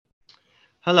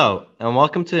Hello, and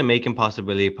welcome to the Making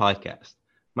Possibility podcast.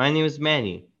 My name is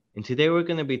Manny, and today we're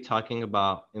going to be talking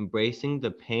about embracing the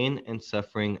pain and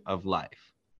suffering of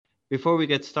life. Before we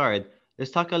get started, let's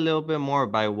talk a little bit more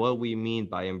about what we mean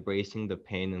by embracing the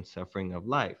pain and suffering of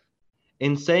life.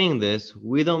 In saying this,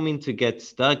 we don't mean to get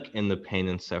stuck in the pain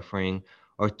and suffering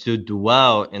or to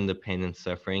dwell in the pain and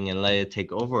suffering and let it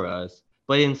take over us,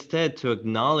 but instead to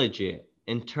acknowledge it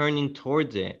and turning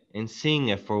towards it and seeing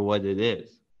it for what it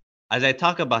is. As I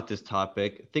talk about this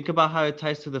topic, think about how it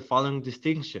ties to the following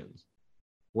distinctions.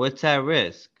 What's at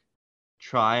risk?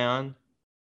 Try on,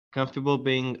 comfortable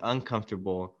being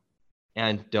uncomfortable,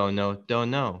 and don't know, don't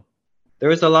know.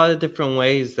 There's a lot of different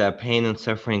ways that pain and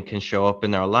suffering can show up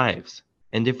in our lives,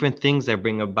 and different things that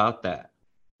bring about that.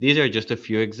 These are just a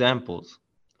few examples.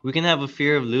 We can have a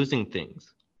fear of losing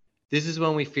things. This is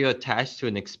when we feel attached to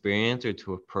an experience or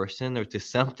to a person or to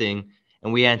something,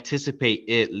 and we anticipate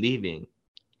it leaving.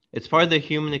 It's part of the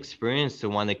human experience to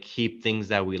want to keep things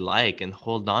that we like and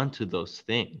hold on to those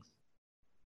things.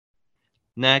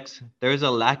 Next, there is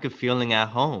a lack of feeling at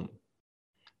home.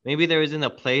 Maybe there isn't a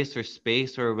place or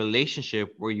space or a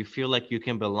relationship where you feel like you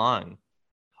can belong.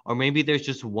 Or maybe there's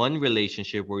just one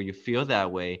relationship where you feel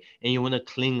that way and you want to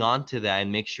cling on to that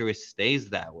and make sure it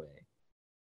stays that way.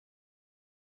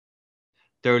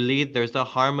 Thirdly, there's the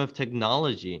harm of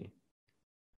technology.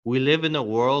 We live in a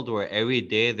world where every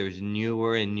day there's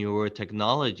newer and newer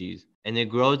technologies, and it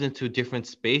grows into different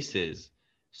spaces: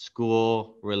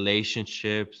 school,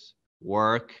 relationships,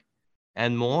 work,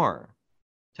 and more.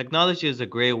 Technology is a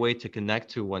great way to connect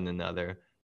to one another,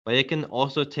 but it can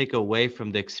also take away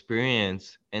from the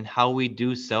experience and how we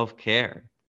do self care.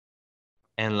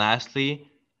 And lastly,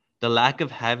 the lack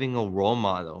of having a role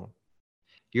model.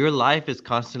 Your life is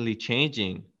constantly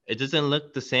changing. It doesn't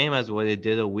look the same as what it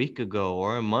did a week ago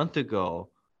or a month ago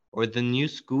or the new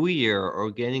school year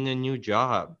or getting a new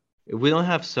job. If we don't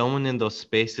have someone in those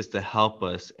spaces to help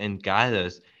us and guide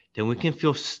us, then we can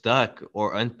feel stuck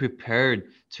or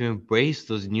unprepared to embrace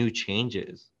those new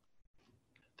changes.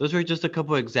 Those are just a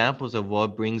couple examples of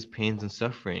what brings pains and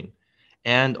suffering.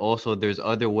 And also, there's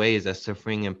other ways that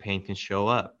suffering and pain can show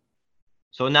up.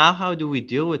 So now how do we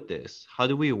deal with this? How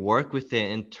do we work with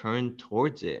it and turn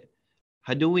towards it?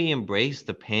 How do we embrace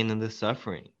the pain and the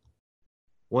suffering?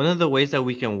 One of the ways that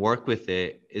we can work with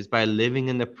it is by living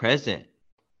in the present.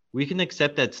 We can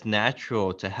accept that it's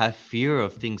natural to have fear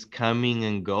of things coming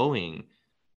and going,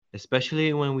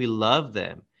 especially when we love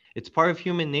them. It's part of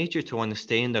human nature to want to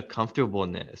stay in the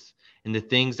comfortableness, in the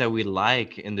things that we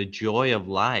like, in the joy of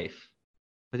life.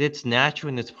 But it's natural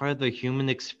and it's part of the human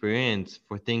experience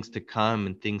for things to come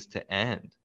and things to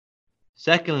end.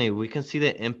 Secondly, we can see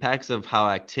the impacts of how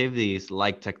activities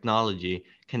like technology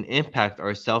can impact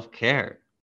our self care.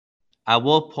 At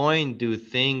what point do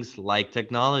things like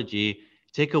technology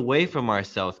take away from our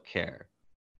self care?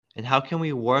 And how can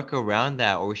we work around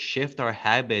that or shift our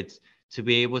habits to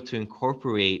be able to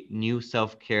incorporate new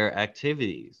self care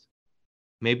activities?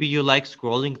 Maybe you like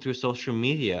scrolling through social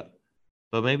media,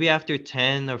 but maybe after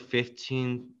 10 or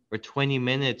 15 or 20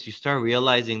 minutes, you start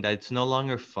realizing that it's no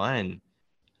longer fun.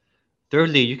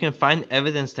 Thirdly, you can find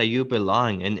evidence that you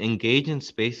belong and engage in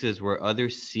spaces where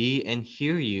others see and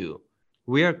hear you.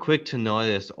 We are quick to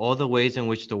notice all the ways in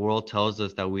which the world tells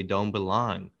us that we don't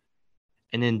belong.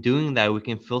 And in doing that, we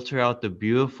can filter out the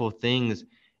beautiful things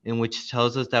in which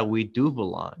tells us that we do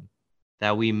belong,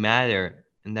 that we matter,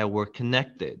 and that we're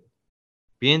connected.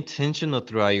 Be intentional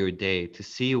throughout your day to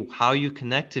see how you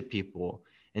connect to people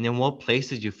and in what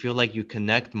places you feel like you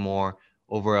connect more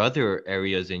over other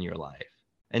areas in your life.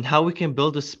 And how we can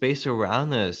build a space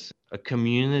around us, a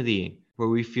community where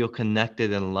we feel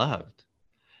connected and loved.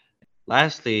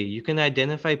 Lastly, you can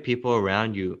identify people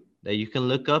around you that you can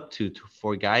look up to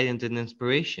for guidance and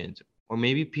inspirations, or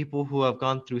maybe people who have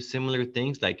gone through similar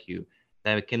things like you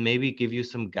that can maybe give you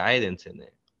some guidance in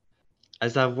it.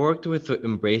 As I've worked with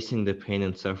embracing the pain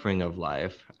and suffering of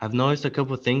life, I've noticed a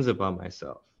couple things about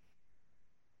myself.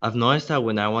 I've noticed that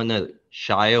when I want to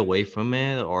shy away from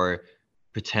it or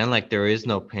pretend like there is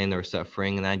no pain or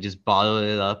suffering and I just bottle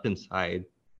it up inside,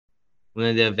 when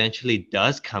it eventually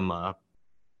does come up,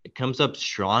 it comes up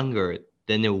stronger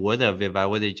than it would have if I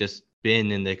would have just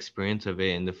been in the experience of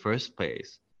it in the first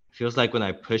place. It feels like when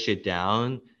I push it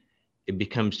down, it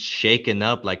becomes shaken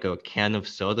up like a can of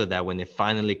soda that when it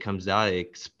finally comes out, it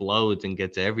explodes and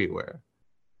gets everywhere.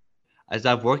 As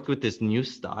I've worked with this new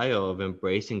style of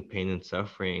embracing pain and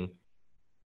suffering,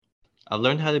 I've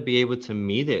learned how to be able to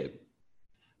meet it.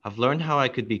 I've learned how I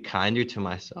could be kinder to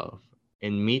myself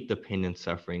and meet the pain and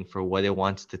suffering for what it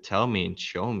wants to tell me and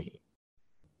show me.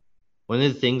 One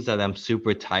of the things that I'm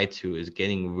super tied to is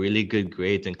getting really good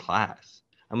grades in class.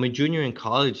 I'm a junior in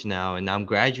college now, and I'm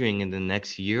graduating in the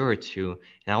next year or two,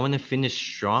 and I want to finish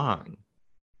strong.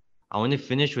 I want to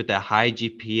finish with a high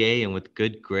GPA and with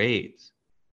good grades.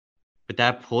 But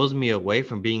that pulls me away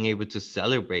from being able to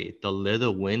celebrate the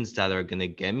little wins that are going to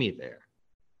get me there.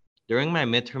 During my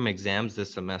midterm exams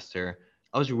this semester,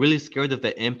 I was really scared of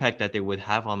the impact that they would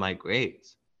have on my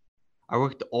grades. I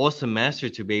worked all semester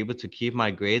to be able to keep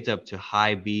my grades up to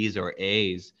high B's or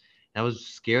A's. And I was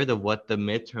scared of what the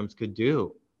midterms could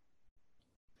do.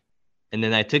 And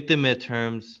then I took the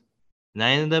midterms and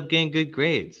I ended up getting good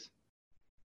grades.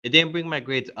 It didn't bring my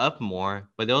grades up more,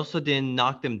 but it also didn't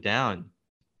knock them down.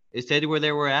 It stayed where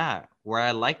they were at, where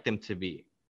I liked them to be.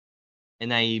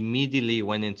 And I immediately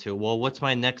went into, well, what's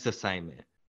my next assignment?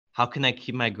 How can I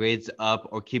keep my grades up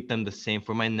or keep them the same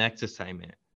for my next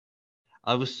assignment?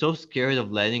 I was so scared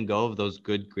of letting go of those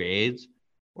good grades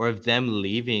or of them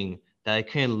leaving that I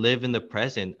couldn't live in the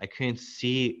present. I couldn't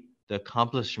see the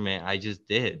accomplishment I just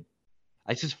did.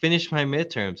 I just finished my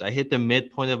midterms. I hit the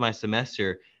midpoint of my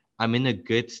semester. I'm in a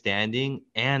good standing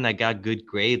and I got good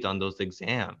grades on those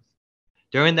exams.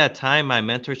 During that time, my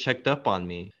mentor checked up on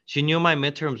me. She knew my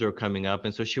midterms were coming up,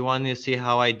 and so she wanted to see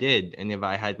how I did and if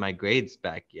I had my grades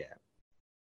back yet.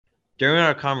 During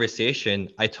our conversation,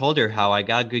 I told her how I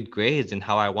got good grades and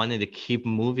how I wanted to keep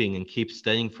moving and keep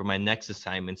studying for my next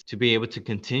assignments to be able to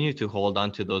continue to hold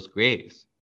on to those grades.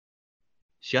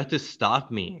 She had to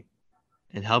stop me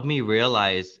and help me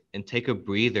realize and take a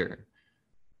breather.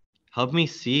 Help me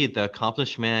see the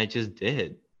accomplishment I just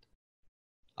did.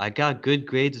 I got good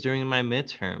grades during my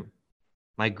midterm.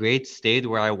 My grades stayed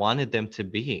where I wanted them to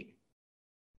be.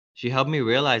 She helped me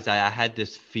realize that I had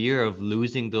this fear of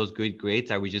losing those good grades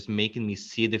that were just making me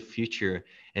see the future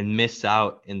and miss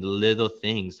out in the little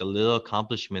things, the little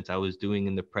accomplishments I was doing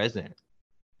in the present.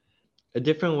 A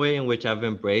different way in which I've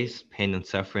embraced pain and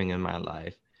suffering in my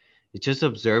life is just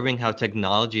observing how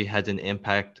technology has an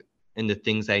impact in the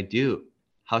things I do,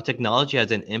 how technology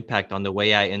has an impact on the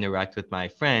way I interact with my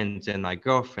friends and my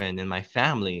girlfriend and my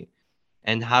family,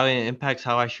 and how it impacts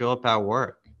how I show up at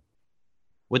work.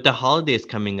 With the holidays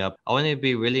coming up, I want to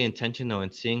be really intentional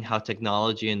in seeing how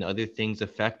technology and other things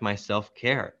affect my self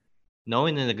care,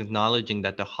 knowing and acknowledging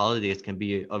that the holidays can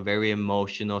be a very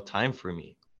emotional time for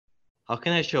me. How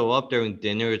can I show up during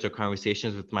dinners or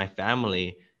conversations with my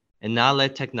family and not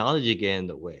let technology get in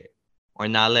the way, or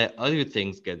not let other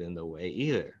things get in the way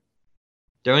either?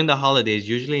 During the holidays,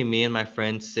 usually me and my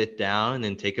friends sit down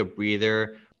and take a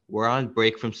breather. We're on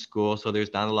break from school, so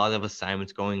there's not a lot of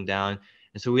assignments going down.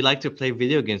 And so we like to play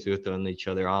video games with each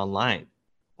other online.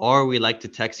 Or we like to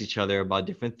text each other about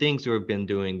different things we've been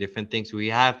doing, different things we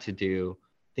have to do,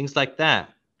 things like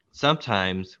that.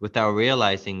 Sometimes, without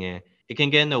realizing it, it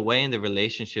can get in the way in the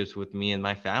relationships with me and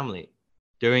my family.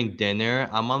 During dinner,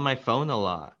 I'm on my phone a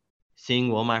lot, seeing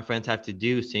what my friends have to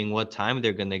do, seeing what time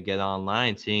they're going to get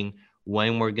online, seeing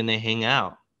when we're going to hang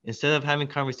out, instead of having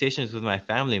conversations with my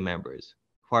family members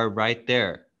who are right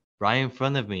there, right in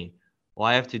front of me. All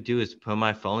I have to do is put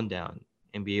my phone down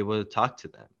and be able to talk to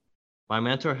them. My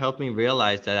mentor helped me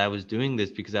realize that I was doing this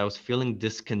because I was feeling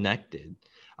disconnected.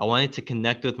 I wanted to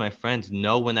connect with my friends,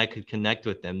 know when I could connect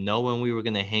with them, know when we were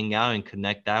going to hang out and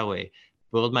connect that way,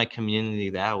 build my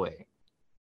community that way.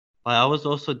 But I was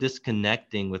also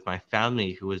disconnecting with my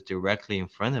family who was directly in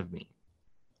front of me.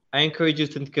 I encourage you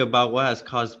to think about what has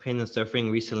caused pain and suffering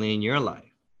recently in your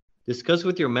life. Discuss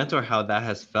with your mentor how that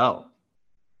has felt,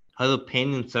 how the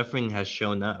pain and suffering has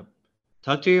shown up.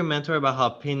 Talk to your mentor about how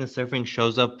pain and suffering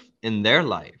shows up in their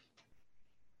life,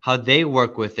 how they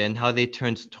work with it, and how they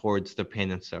turn towards the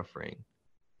pain and suffering.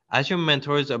 Ask your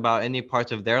mentors about any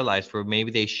parts of their lives where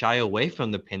maybe they shy away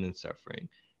from the pain and suffering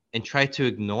and try to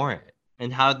ignore it,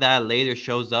 and how that later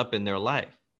shows up in their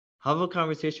life. Have a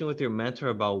conversation with your mentor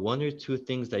about one or two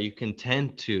things that you can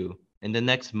tend to in the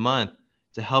next month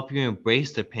to help you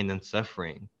embrace the pain and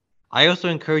suffering. I also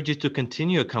encourage you to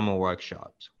continue Akama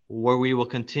workshops, where we will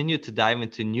continue to dive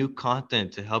into new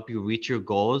content to help you reach your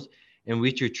goals and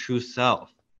reach your true self.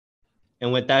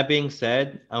 And with that being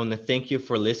said, I want to thank you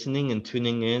for listening and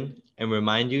tuning in and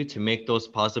remind you to make those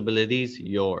possibilities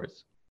yours.